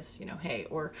that says, you know, hey,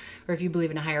 or if you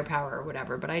believe in a higher power or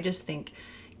whatever. But I just think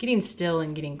getting still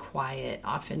and getting quiet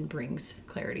often brings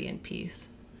clarity and peace.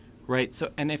 Right.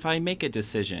 So, and if I make a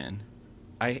decision,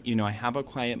 I have a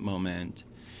quiet moment.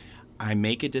 I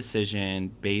make a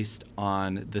decision based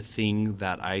on the thing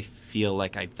that I feel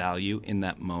like I value in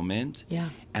that moment. Yeah.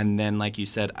 And then, like you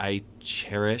said, I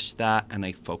cherish that and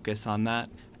I focus on that.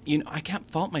 You know, I can't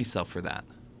fault myself for that.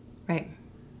 Right.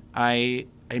 I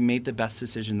made the best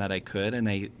decision that I could, and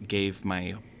I gave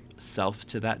myself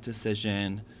to that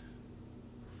decision.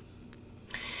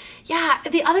 Yeah,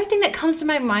 the other thing that comes to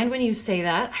my mind when you say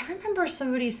that, I remember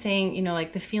somebody saying, you know,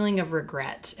 like the feeling of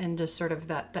regret and just sort of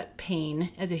that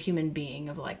pain as a human being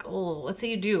of like, oh, let's say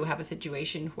you do have a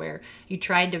situation where you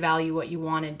tried to value what you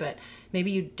wanted, but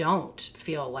maybe you don't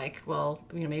feel like, well,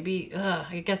 you know, maybe,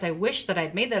 I guess I wish that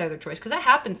I'd made that other choice, because that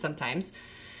happens sometimes.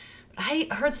 I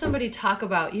heard somebody talk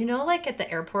about, like at the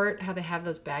airport, how they have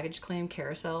those baggage claim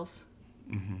carousels,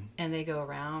 and they go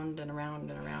around and around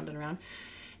and around and around.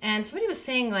 And somebody was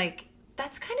saying, like,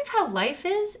 that's kind of how life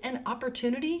is, and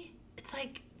opportunity. It's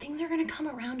like things are going to come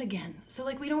around again. So,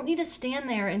 like, we don't need to stand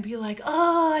there and be like,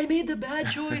 oh, I made the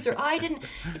bad choice, or I didn't.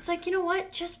 It's like, you know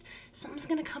what? Just something's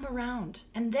going to come around.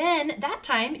 And then that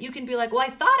time you can be like, well, I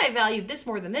thought I valued this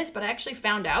more than this, but I actually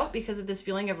found out because of this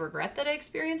feeling of regret that I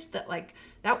experienced that, like,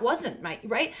 that wasn't my,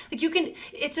 right? Like, you can,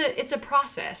 it's a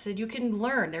process, and you can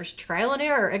learn. There's trial and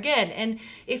error again. And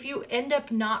if you end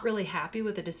up not really happy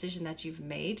with the decision that you've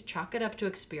made, chalk it up to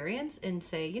experience and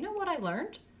say, you know what I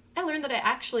learned? I learned that I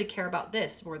actually care about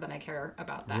this more than I care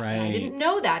about that. Right. And I didn't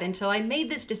know that until I made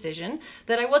this decision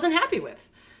that I wasn't happy with.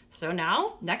 So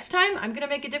now, next time, I'm going to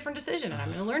make a different decision, and I'm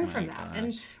going to learn from that.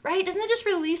 And, right, doesn't that just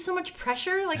release so much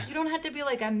pressure? Like, you don't have to be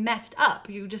like, I'm messed up.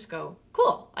 You just go,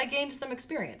 cool, I gained some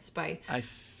experience by... I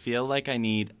feel like I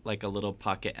need, like, a little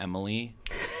pocket Emily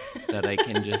that I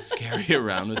can just carry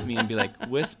around with me and be like,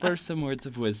 whisper some words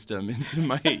of wisdom into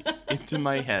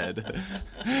my head.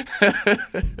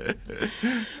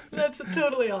 That's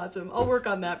totally awesome. I'll work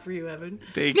on that for you, Evan.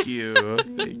 Thank you.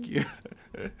 Thank you.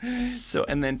 So,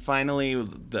 and then finally,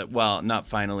 not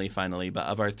finally, but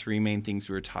of our three main things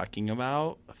we were talking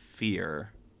about,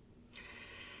 fear.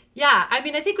 Yeah, I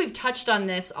mean, I think we've touched on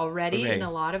this already in a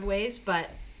lot of ways,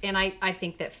 and I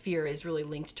think that fear is really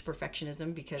linked to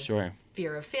perfectionism because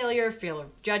fear of failure, fear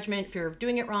of judgment, fear of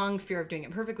doing it wrong, fear of doing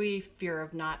it perfectly, fear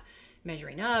of not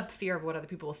measuring up, fear of what other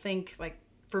people will think. Like,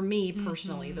 for me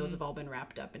personally, those have all been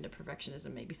wrapped up into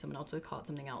perfectionism. Maybe someone else would call it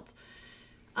something else.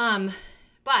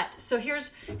 But so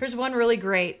here's one really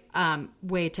great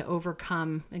way to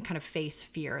overcome and kind of face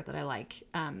fear that I like.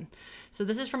 So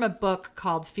this is from a book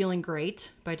called Feeling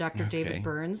Great by Dr. David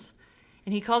Burns.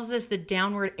 And he calls this the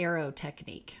downward arrow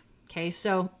technique. Okay,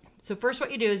 so first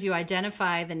what you do is you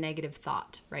identify the negative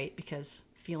thought, right? Because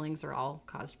feelings are all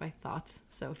caused by thoughts.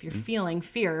 So if you're feeling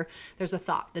fear, there's a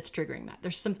thought that's triggering that.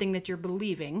 There's something that you're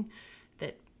believing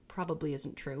that probably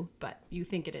isn't true, but you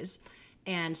think it is.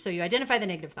 And so you identify the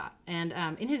negative thought. And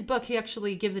in his book, he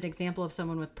actually gives an example of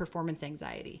someone with performance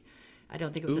anxiety. I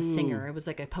don't think it was a singer. It was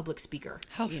like a public speaker.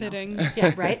 How fitting.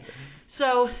 Yeah, right?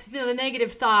 So the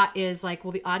negative thought is like,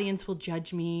 well, the audience will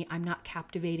judge me. I'm not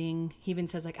captivating. He even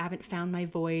says, like, I haven't found my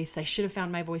voice. I should have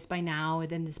found my voice by now at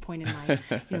this point in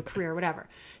my career, whatever.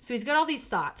 So he's got all these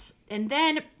thoughts. And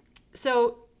then,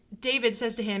 so David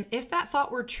says to him, if that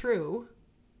thought were true,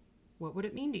 what would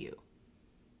it mean to you?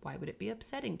 Why would it be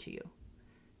upsetting to you?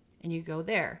 And you go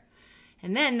there.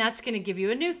 And then that's going to give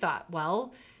you a new thought.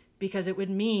 Well, because it would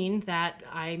mean that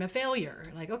I'm a failure.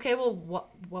 Like, okay, well,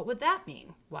 what would that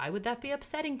mean? Why would that be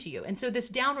upsetting to you? And so this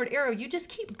downward arrow, you just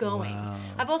keep going. Wow.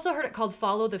 I've also heard it called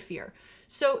follow the fear.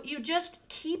 So you just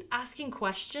keep asking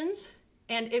questions,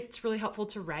 and it's really helpful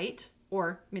to write.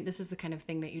 Or, I mean, this is the kind of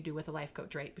thing that you do with a life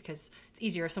coach, right? Because it's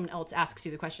easier if someone else asks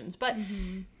you the questions. But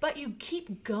you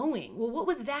keep going. Well, what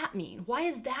would that mean? Why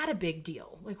is that a big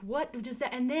deal? Like, what does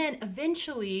that... And then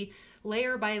eventually,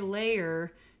 layer by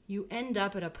layer, you end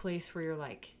up at a place where you're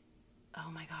like, oh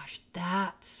my gosh,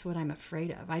 that's what I'm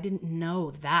afraid of. I didn't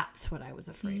know that's what I was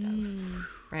afraid of,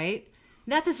 right?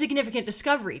 That's a significant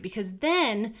discovery because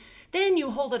then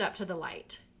you hold it up to the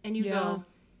light and you go,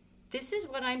 this is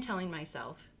what I'm telling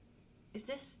myself. Is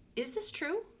this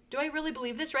true? Do I really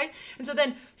believe this, right? And so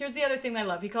then here's the other thing I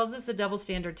love. He calls this the double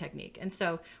standard technique. And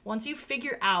so once you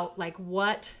figure out like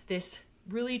what this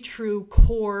really true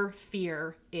core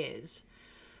fear is,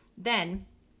 then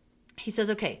he says,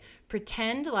 okay,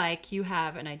 pretend like you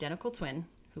have an identical twin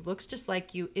who looks just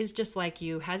like you, is just like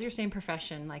you, has your same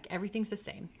profession, like everything's the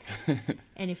same.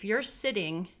 And if you're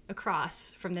sitting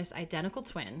across from this identical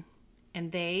twin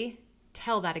and they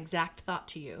tell that exact thought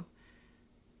to you,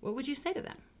 what would you say to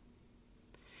them?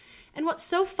 And what's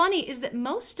so funny is that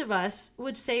most of us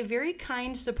would say very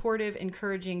kind, supportive,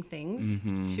 encouraging things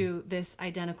to this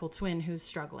identical twin who's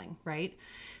struggling, right?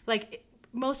 Like,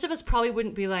 most of us probably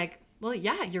wouldn't be like, well,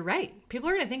 yeah, you're right. People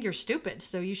are going to think you're stupid,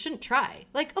 so you shouldn't try.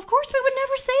 Like, of course we would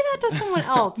never say that to someone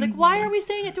else. Like, why are we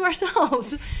saying it to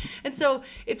ourselves? And so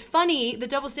it's funny, the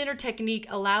double standard technique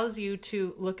allows you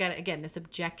to look at, again, this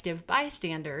objective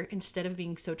bystander instead of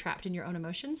being so trapped in your own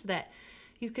emotions that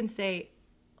you can say,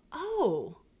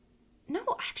 oh, no,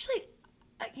 actually,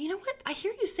 you know what? I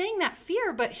hear you saying that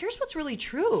fear, but here's what's really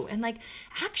true. And like,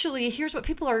 actually, here's what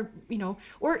people are,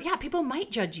 or yeah, people might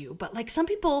judge you, but like some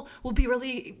people will be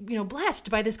really,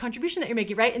 blessed by this contribution that you're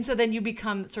making, right? And so then you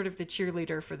become sort of the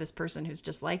cheerleader for this person who's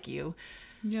just like you.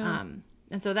 Yeah.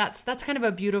 And so that's kind of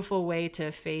a beautiful way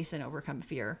to face and overcome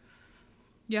fear.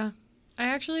 Yeah. I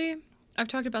actually I've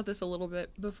talked about this a little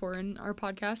bit before in our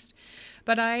podcast,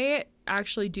 but I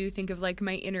actually do think of like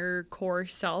my inner core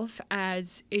self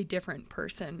as a different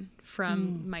person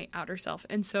from my outer self.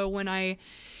 And so when I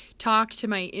talk to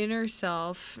my inner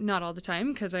self, not all the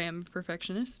time because I am a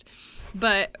perfectionist,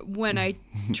 but when I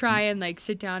try and like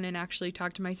sit down and actually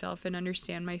talk to myself and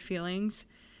understand my feelings,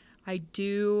 I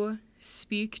do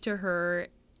speak to her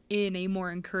in a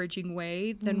more encouraging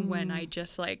way than when I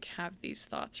just like have these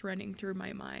thoughts running through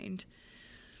my mind.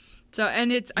 So,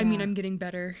 and it's, I mean, I'm getting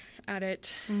better at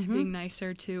it, being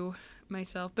nicer to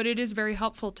myself, but it is very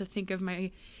helpful to think of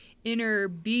my inner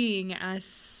being as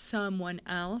someone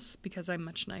else because I'm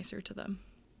much nicer to them.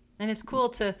 And it's cool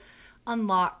to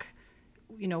unlock,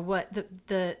 you know, what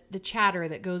the chatter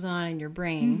that goes on in your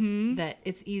brain, that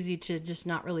it's easy to just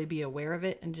not really be aware of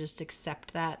it and just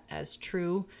accept that as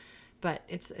true. But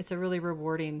it's a really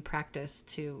rewarding practice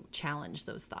to challenge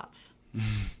those thoughts.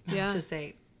 To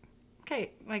say,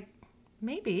 okay, like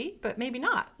maybe, but maybe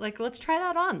not. Like, let's try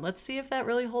that on. Let's see if that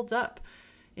really holds up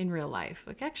in real life.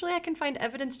 Like, actually, I can find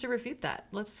evidence to refute that.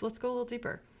 Let's go a little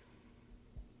deeper.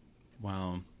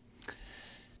 Wow.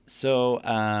 So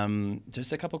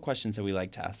just a couple questions that we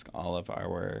like to ask all of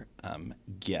our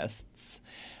guests.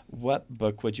 What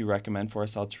book would you recommend for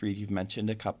us all to read? You've mentioned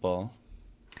a couple.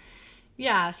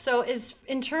 Yeah, so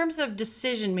in terms of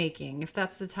decision making, if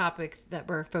that's the topic that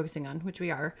we're focusing on, which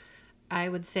we are, I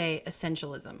would say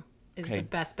Essentialism is the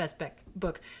best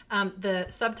book. The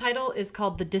subtitle is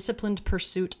called The Disciplined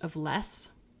Pursuit of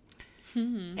Less.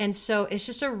 And so it's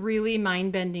just a really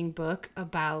mind-bending book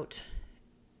about,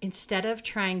 instead of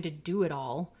trying to do it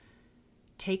all,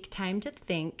 take time to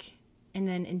think and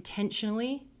then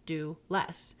intentionally do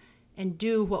less and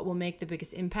do what will make the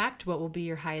biggest impact, what will be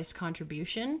your highest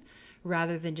contribution,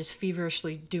 rather than just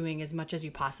feverishly doing as much as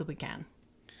you possibly can.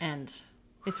 And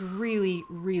it's really,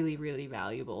 really, really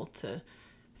valuable to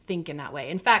think in that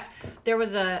way. In fact,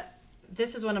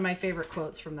 this is one of my favorite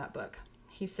quotes from that book.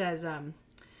 He says,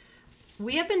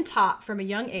 we have been taught from a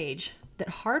young age that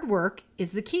hard work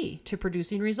is the key to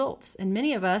producing results, and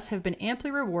many of us have been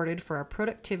amply rewarded for our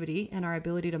productivity and our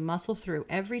ability to muscle through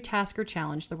every task or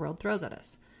challenge the world throws at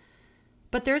us.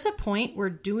 But there's a point where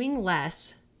doing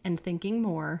less and thinking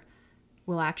more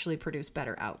will actually produce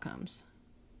better outcomes.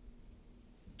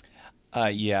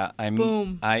 Yeah,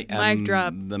 Boom. I am Mic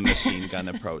drop. the machine gun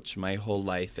approach. My whole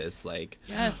life is like,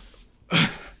 Yes.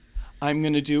 I'm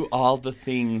going to do all the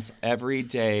things every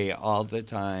day, all the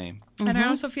time. And I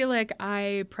also feel like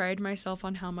I pride myself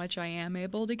on how much I am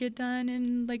able to get done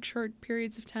in like short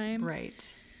periods of time.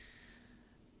 Right.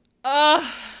 I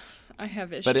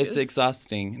have issues. But it's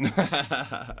exhausting.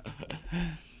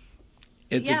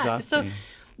 It's exhausting.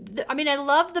 So, I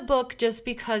love the book just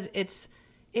because it's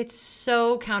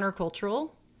so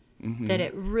countercultural that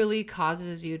it really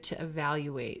causes you to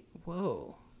evaluate,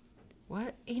 whoa,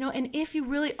 what? You know, and if you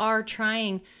really are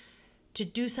trying to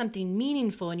do something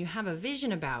meaningful and you have a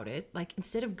vision about it, like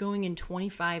instead of going in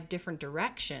 25 different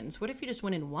directions, what if you just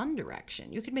went in one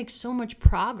direction? You could make so much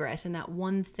progress in that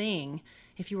one thing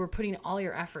if you were putting all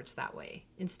your efforts that way,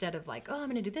 instead of like, oh, I'm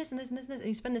going to do this and this and this and this, and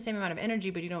you spend the same amount of energy,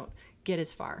 but you don't get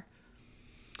as far.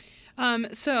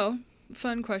 So,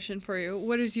 fun question for you.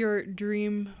 What is your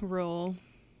dream role?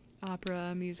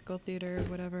 Opera, musical theater,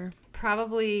 whatever.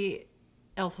 Probably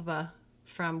Elphaba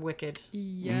from Wicked.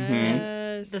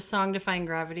 Yes. The song Defying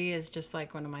Gravity is just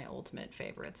like one of my ultimate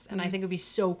favorites. And I think it would be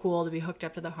so cool to be hooked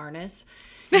up to the harness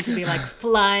and to be like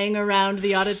flying around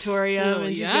the auditorium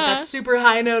and just get that super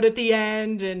high note at the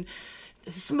end and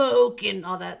the smoke and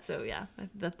all that. So yeah,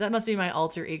 that must be my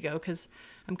alter ego, because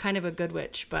I'm kind of a good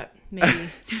witch, but maybe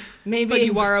But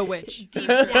you are a witch. deep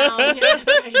down. Yeah, that's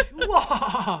right.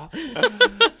 Whoa.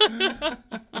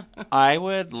 I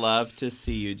would love to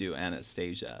see you do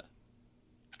Anastasia.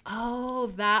 Oh,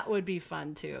 that would be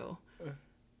fun too.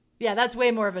 Yeah, that's way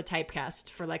more of a typecast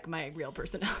for like my real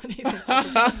personality.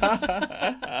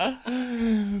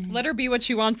 Let her be what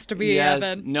she wants to be, Yes.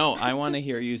 Evan. No, I want to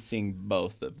hear you sing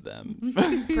both of them.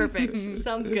 Perfect.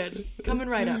 Sounds good. Coming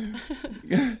right up.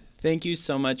 Thank you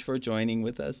so much for joining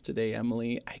with us today,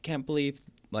 Emily. I can't believe,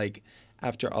 like,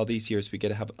 after all these years, we get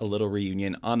to have a little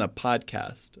reunion on a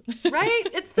podcast. Right?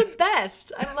 It's the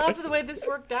best. I love the way this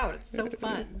worked out. It's so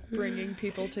fun. Bringing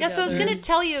people together. Yeah, so I was going to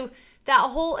tell you that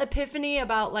whole epiphany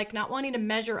about like not wanting to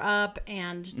measure up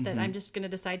and that I'm just going to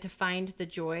decide to find the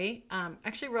joy.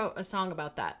 Actually wrote a song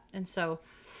about that. And so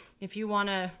if you want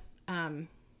to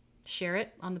share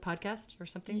it on the podcast or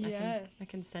something, Yes. I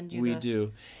can send you We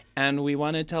do. And we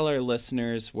want to tell our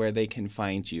listeners where they can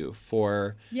find you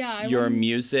for your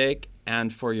music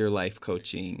and for your life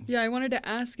coaching. Yeah, I wanted to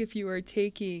ask if you were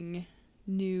taking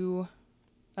new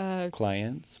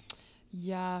Clients?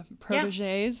 Yeah,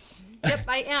 proteges. Yep,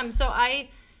 I am. So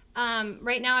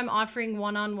right now I'm offering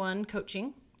one-on-one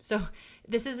coaching. So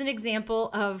this is an example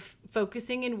of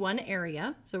focusing in one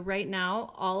area. So right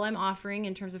now, all I'm offering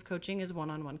in terms of coaching is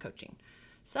one-on-one coaching.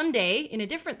 Someday, in a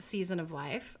different season of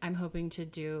life, I'm hoping to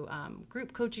do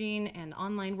group coaching and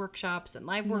online workshops and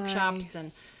live workshops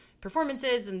and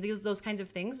performances and those kinds of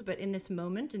things. But in this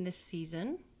moment, in this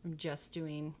season, I'm just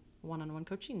doing one-on-one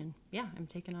coaching. And yeah, I'm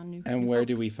taking on new And where folks.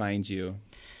 do we find you?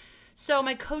 So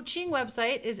my coaching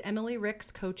website is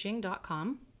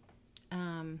emilyrickscoaching.com.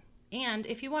 And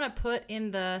if you want to put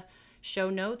in the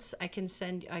show notes, I can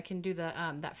do the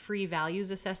that free values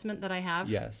assessment that I have.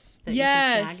 Yes. That you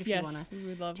can snag if you want We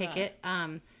would love to take that.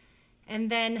 it.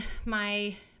 And then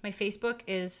my Facebook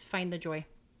is Find the Joy.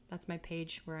 That's my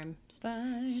page where I'm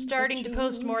starting to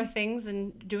post more things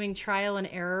and doing trial and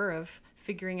error of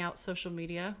figuring out social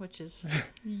media, which is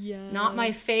not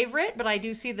my favorite, but I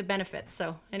do see the benefits.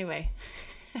 So anyway,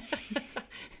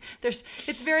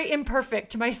 it's very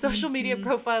imperfect. My social media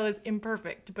profile is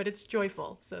imperfect, but it's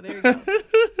joyful. So there you go.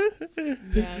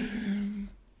 Yes.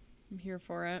 I'm here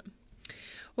for it.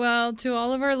 Well, to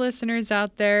all of our listeners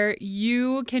out there,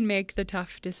 you can make the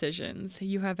tough decisions.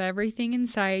 You have everything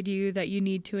inside you that you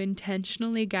need to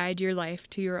intentionally guide your life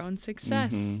to your own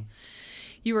success. Mm-hmm.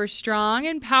 You are strong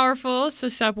and powerful, so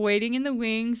stop waiting in the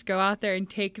wings. Go out there and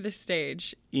take the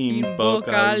stage. In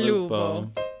Boca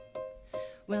Lupo.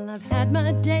 Well, I've had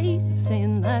my days of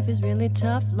saying life is really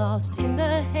tough, lost in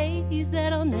the haze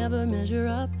that I'll never measure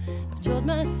up. I've told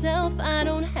myself I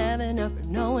don't have enough or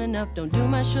know enough, don't do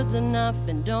my shoulds enough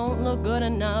and don't look good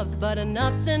enough, but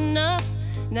enough's enough.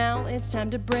 Now it's time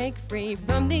to break free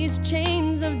from these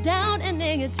chains of doubt and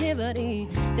negativity.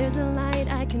 There's a light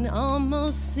I can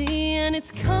almost see and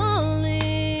it's calling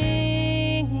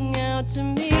out to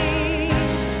me.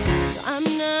 So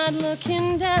I'm not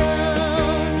looking down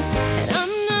and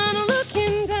I'm not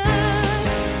looking back.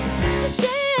 Today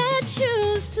I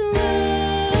choose to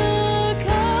look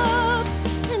up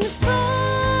and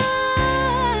find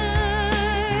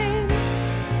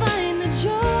the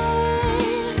joy,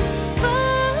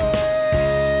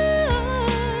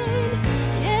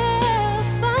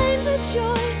 find the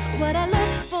joy. What I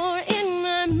look for in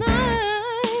my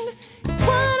mind is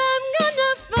what I'm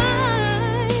gonna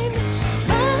find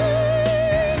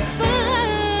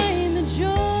the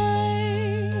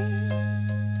joy.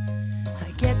 I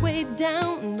get weighed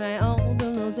down by all the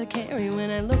loads I carry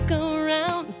when I look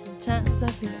around. Sometimes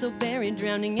I feel so buried,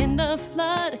 drowning in the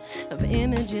flood of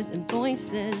images and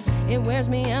voices. It wears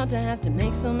me out to have to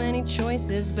make so many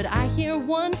choices, but I hear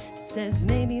one that says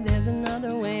maybe there's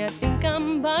another way. I think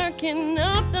I'm barking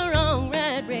up the wrong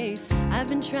rat race. I've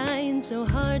been trying so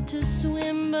hard to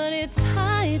swim, but it's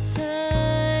high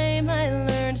time I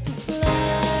learned to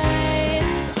fly.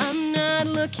 So I'm not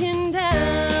looking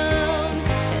down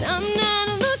and I'm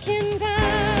not looking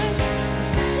back.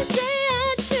 Today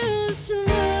I choose to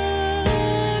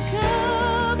look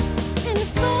up and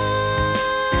find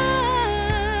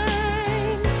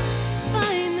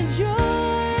the joy,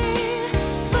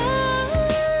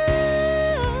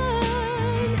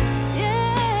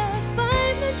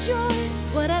 find the joy.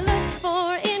 What I look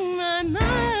for in my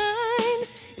mind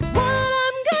is what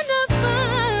I'm gonna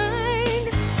find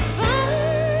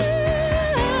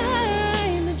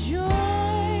the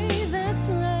joy, that's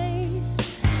right.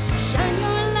 So shine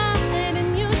your light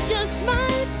and you just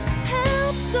might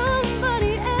help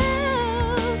somebody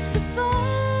else to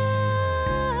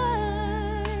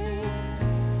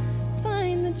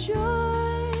find the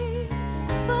joy,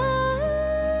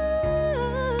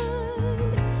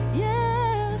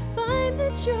 find the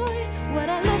joy. What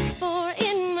I look for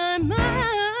in my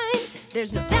mind,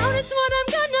 there's no doubt it's what I'm